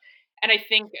love. And I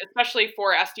think especially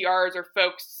for SDRs or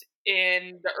folks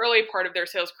in the early part of their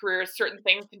sales careers, certain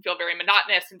things can feel very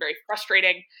monotonous and very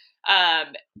frustrating.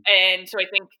 And so I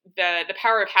think the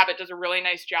Power of Habit does a really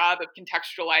nice job of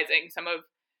contextualizing some of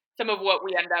what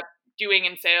we end up doing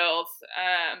in sales,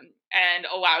 and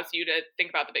allows you to think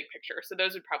about the big picture. So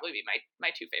those would probably be my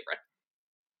two favorites.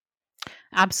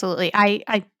 Absolutely.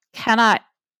 I cannot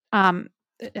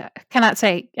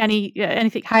say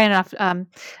anything high enough.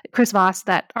 Chris Voss,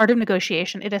 that Art of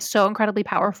Negotiation, it is so incredibly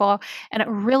powerful, and it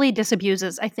really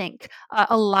disabuses, I think,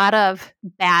 a lot of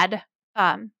bad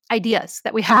ideas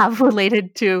that we have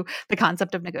related to the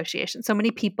concept of negotiation. So many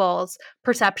people's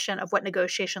perception of what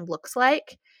negotiation looks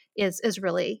like is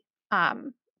really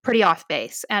pretty off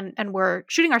base, and we're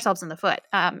shooting ourselves in the foot.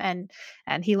 And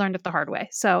he learned it the hard way.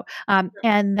 So,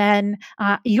 and then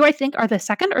you, I think, are the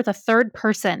second or the third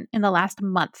person in the last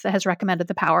month that has recommended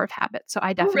the Power of Habit. So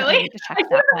I definitely need to check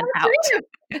that one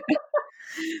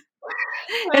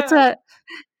out.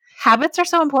 Habits are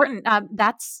so important.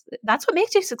 That's what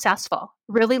makes you successful,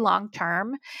 really long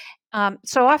term.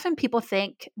 So often people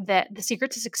think that the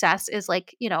secret to success is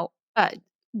like,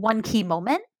 one key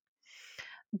moment.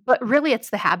 But really, it's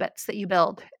the habits that you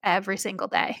build every single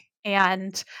day.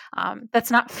 And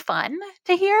that's not fun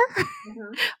to hear,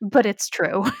 but it's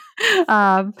true.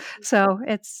 So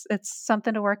it's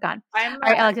something to work on. All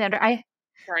right, Alexandra,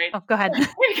 Sorry. Oh, go ahead.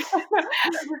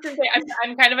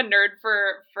 I'm kind of a nerd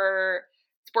for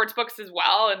sports books as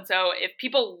well. And so if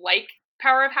people like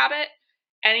Power of Habit,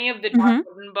 any of the John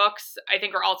Wooden books, I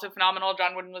think, are also phenomenal.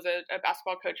 John Wooden was a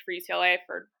basketball coach for UCLA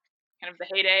for kind of the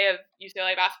heyday of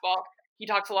UCLA basketball. He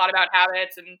talks a lot about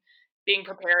habits and being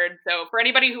prepared. So for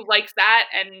anybody who likes that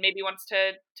and maybe wants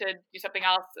to do something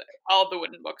else, all of the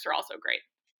Wooden books are also great.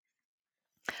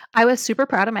 I was super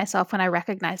proud of myself when I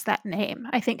recognized that name.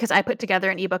 I think because I put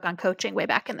together an ebook on coaching way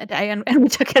back in the day, and we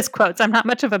took his quotes. I'm not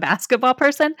much of a basketball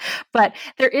person, but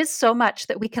there is so much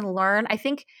that we can learn. I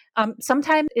think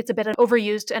sometimes it's a bit of an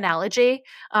overused analogy,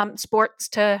 sports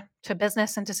to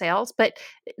business and to sales, but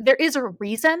there is a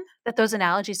reason that those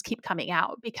analogies keep coming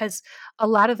out, because a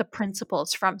lot of the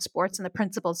principles from sports and the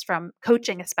principles from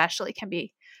coaching especially can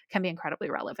be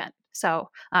incredibly relevant. So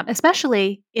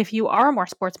especially if you are a more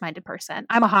sports-minded person.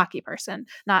 I'm a hockey person,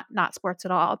 not sports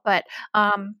at all. But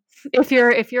if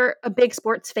you're a big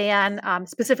sports fan,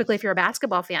 specifically if you're a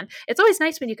basketball fan, it's always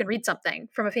nice when you can read something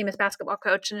from a famous basketball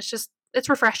coach, and it's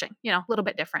refreshing, a little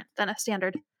bit different than a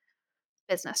standard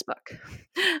business book.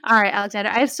 All right,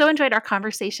 Alexandra, I have so enjoyed our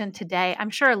conversation today. I'm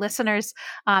sure our listeners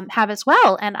have as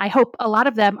well, and I hope a lot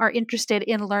of them are interested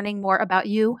in learning more about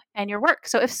you and your work.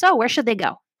 So if so, where should they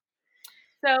go?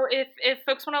 So if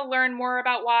folks want to learn more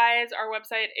about Wise, our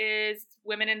website is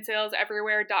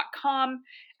womenInSalesEverywhere.com.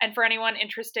 And for anyone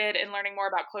interested in learning more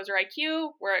about Closer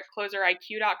IQ, we're at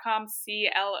closeriq.com,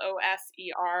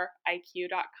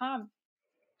 CLOSERIQ.com.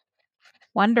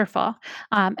 Wonderful.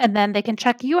 And then they can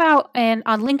check you out on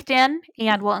LinkedIn,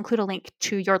 and we'll include a link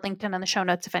to your LinkedIn in the show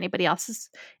notes if anybody else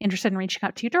is interested in reaching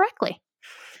out to you directly.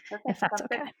 Perfect. If that's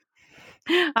okay.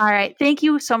 All right. Thank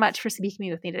you so much for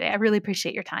speaking with me today. I really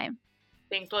appreciate your time.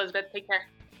 Thanks, Elizabeth. Take care.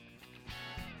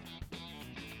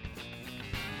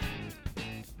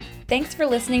 Thanks for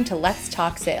listening to Let's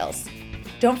Talk Sales.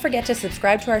 Don't forget to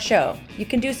subscribe to our show. You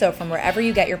can do so from wherever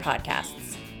you get your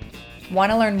podcasts.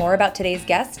 Want to learn more about today's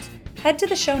guest? Head to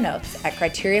the show notes at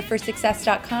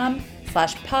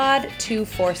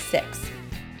criteriaforsuccess.com/pod246.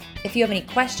 If you have any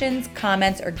questions,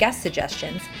 comments, or guest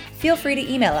suggestions, feel free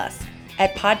to email us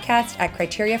at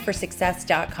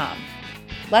podcast@criteriaforsuccess.com.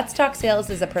 Let's Talk Sales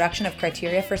is a production of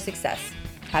Criteria for Success.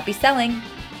 Happy selling!